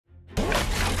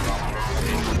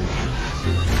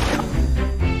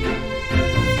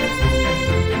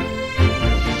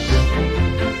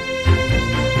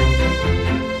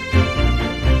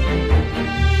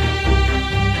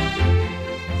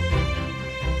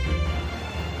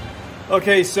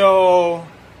Okay, so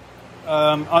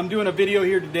I'm doing a video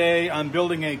here today. I'm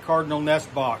building a Cardinal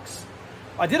nest box.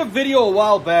 I did a video a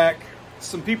while back.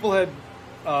 Some people had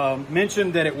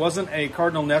mentioned that it wasn't a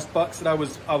Cardinal nest box that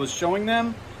I was showing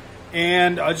them,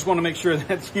 and I just want to make sure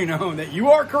that you know that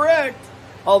you are correct.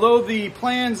 Although the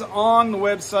plans on the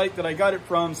website that I got it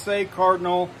from say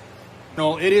Cardinal,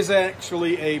 no, it is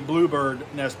actually a Bluebird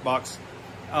nest box.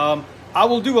 I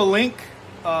will do a link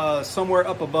somewhere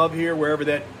up above here, wherever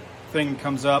that thing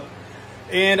comes up.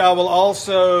 And I will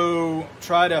also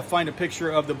try to find a picture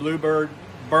of the Bluebird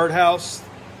birdhouse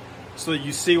so that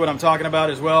you see what I'm talking about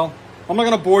as well. I'm not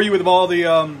going to bore you with all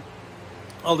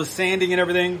the sanding and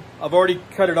everything. I've already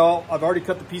cut it all. I've already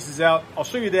cut the pieces out. I'll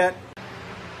show you that.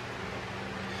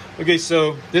 Okay,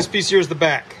 so this piece here is the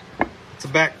back. It's a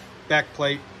back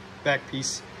plate, back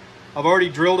piece. I've already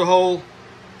drilled a hole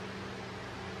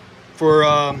for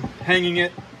hanging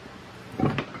it.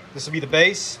 This will be the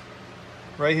base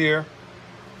right here.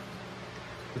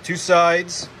 The two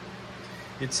sides.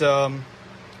 It's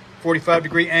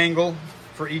 45-degree angle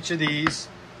for each of these.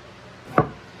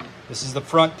 This is the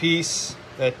front piece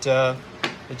that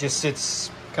it just sits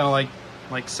kind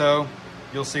of like so.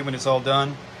 You'll see when it's all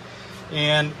done.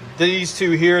 And these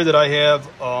two here that I have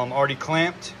already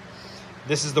clamped,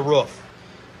 this is the roof.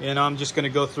 And I'm just going to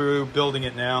go through building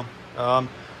it now. I'm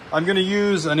going to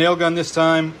use a nail gun this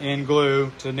time and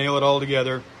glue to nail it all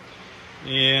together.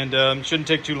 And it shouldn't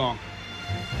take too long.